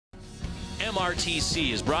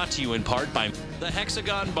MRTC is brought to you in part by the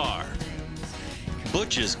Hexagon Bar,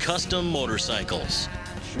 Butch's Custom Motorcycles,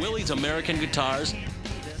 Willie's American Guitars,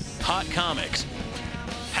 Hot Comics,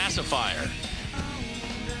 Pacifier,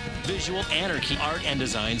 Visual Anarchy Art and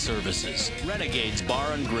Design Services, Renegades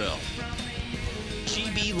Bar and Grill,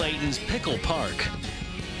 G.B. Layton's Pickle Park,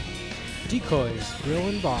 Decoys Grill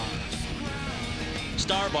and Bar,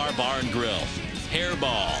 Star Bar Bar and Grill,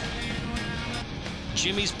 Hairball,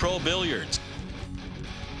 Jimmy's Pro Billiards,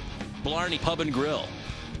 Blarney Pub and Grill.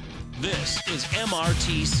 This is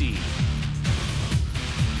MRTC.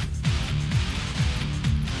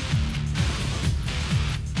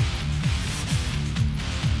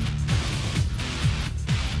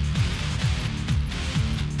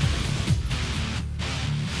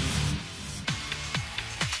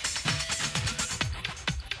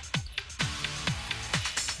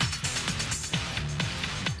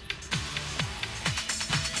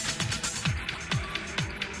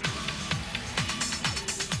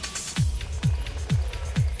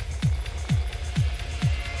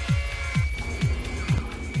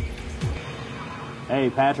 Hey,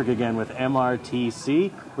 Patrick again with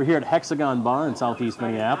MRTC. We're here at Hexagon Bar in Southeast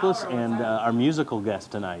Minneapolis, and our musical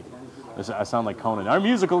guest tonight, I sound like Conan, our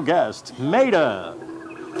musical guest, Mayda.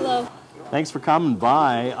 Hello. Thanks for coming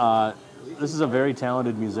by. This is a very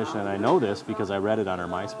talented musician, and I know this because I read it on her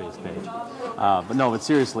MySpace page. But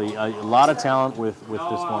seriously, a lot of talent with this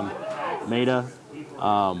one. Mayda,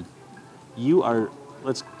 you are,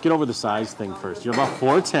 let's get over the size thing first. You're about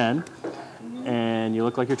 4'10", and you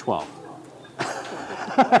look like you're 12.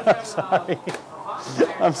 Sorry.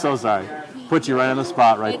 I'm so sorry. Put you right on the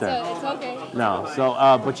spot right there. It's okay. No, so,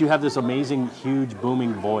 but you have this amazing, huge,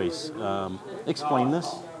 booming voice. Explain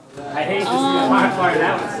this. I hate to see the bonfire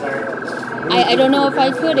that would start. I don't know if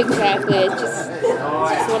I could exactly. It's just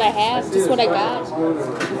what I have, just what I got. I'm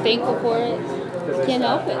thankful for it. Can't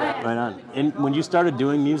help it. Right on. And when you started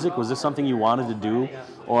doing music, was this something you wanted to do?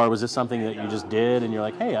 Or was this something that you just did and you're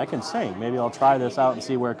like, hey, I can sing. Maybe I'll try this out and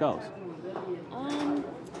see where it goes?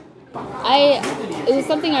 It was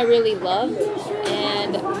something I really loved,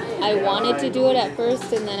 and I wanted to do it at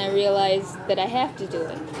first, and then I realized that I have to do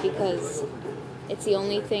it because it's the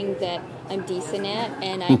only thing that I'm decent at,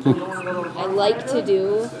 and I like to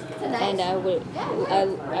do, and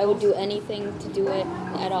I would do anything to do it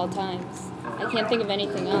at all times. I can't think of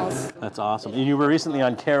anything else. That's awesome. And you were recently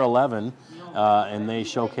on Care 11, and they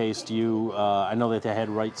showcased you. I know that they had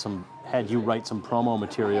you write some promo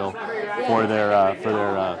material for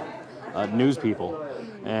their news people,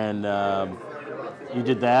 and you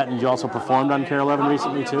did that, and you also performed on Care 11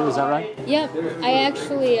 recently too. Is that right? Yep, I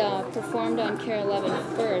actually performed on Care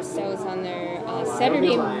 11 first. I was on their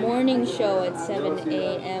Saturday morning show at 7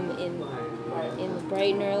 a.m. in the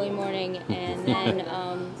bright and early morning, and then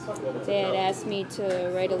they had asked me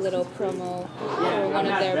to write a little promo for one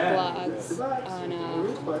of their blogs on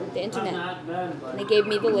the internet. And they gave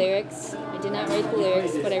me the lyrics. I did not write the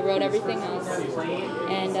lyrics, but I wrote everything else,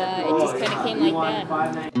 and it just kind of came like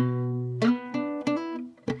that.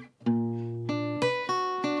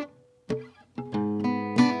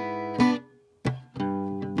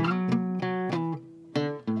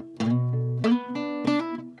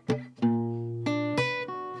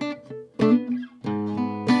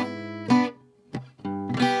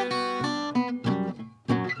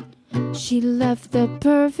 She left the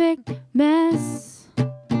perfect mess,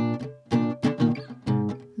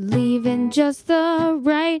 leaving just the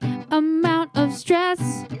right amount of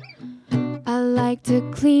stress. I like to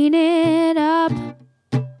clean it up,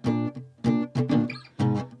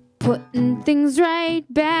 putting things right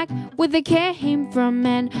back where they came from.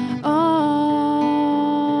 And oh,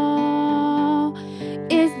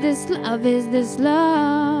 is this love, is this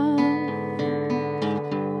love?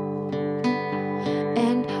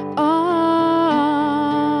 And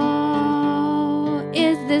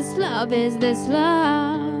is this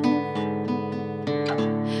love?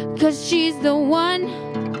 'Cause she's the one,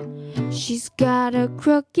 she's got a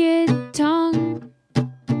crooked tongue,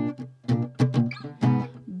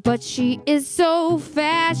 but she is so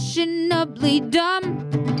fashionably dumb.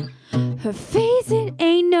 Her face, it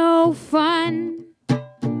ain't no fun,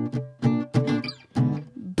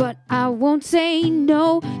 but I won't say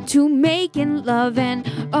no to making love. And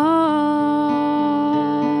oh,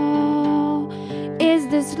 is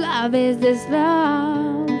this love, is this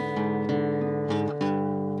love?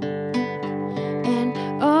 And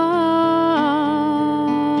oh,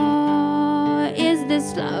 is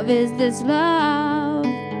this love, is this love?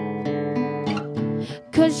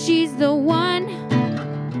 'Cause she's the one,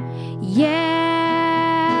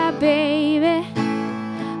 yeah, baby,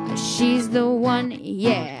 she's the one,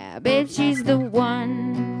 yeah. Yeah, babe, she's the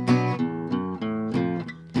one.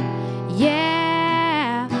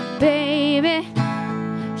 Yeah, baby,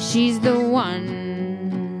 she's the one.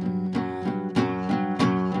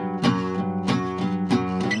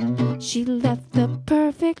 She left the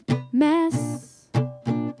perfect mess,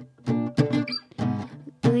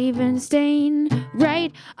 leaving stain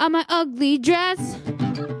right on my ugly dress.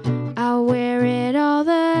 I'll wear it all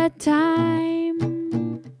the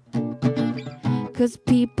time, 'cause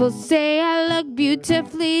people say I look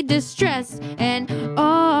beautifully distressed. And oh,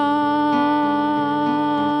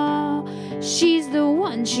 she's the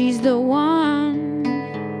one, she's the one.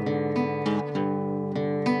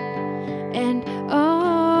 And oh,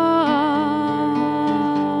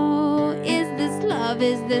 is this love?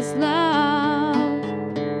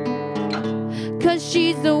 'Cause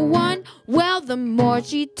she's the one. Well, the more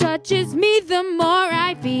she touches me, the more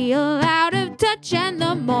I feel out of touch. And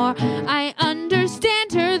the more I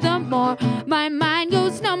understand her, the more my mind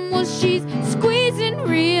goes numb. Well, she's squeezing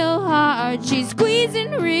real hard. She's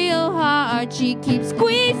squeezing real hard. She keeps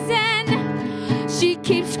squeezing. She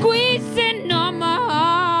keeps squeezing on my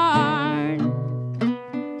heart.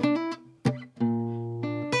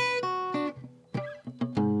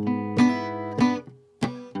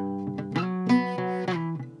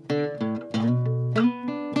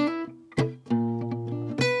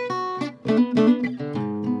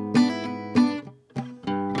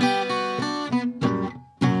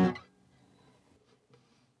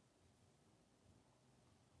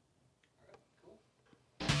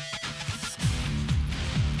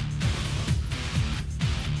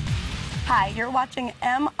 Hi, you're watching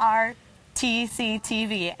MRTC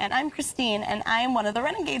TV, and I'm Christine, and I'm one of the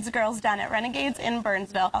Renegades girls down at Renegades in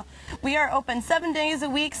Burnsville. We are open 7 days a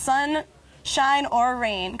week, sun, shine, or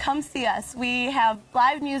rain. Come see us. We have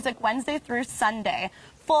live music Wednesday through Sunday,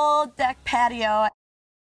 full deck patio.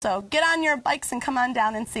 So get on your bikes and come on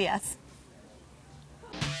down and see us.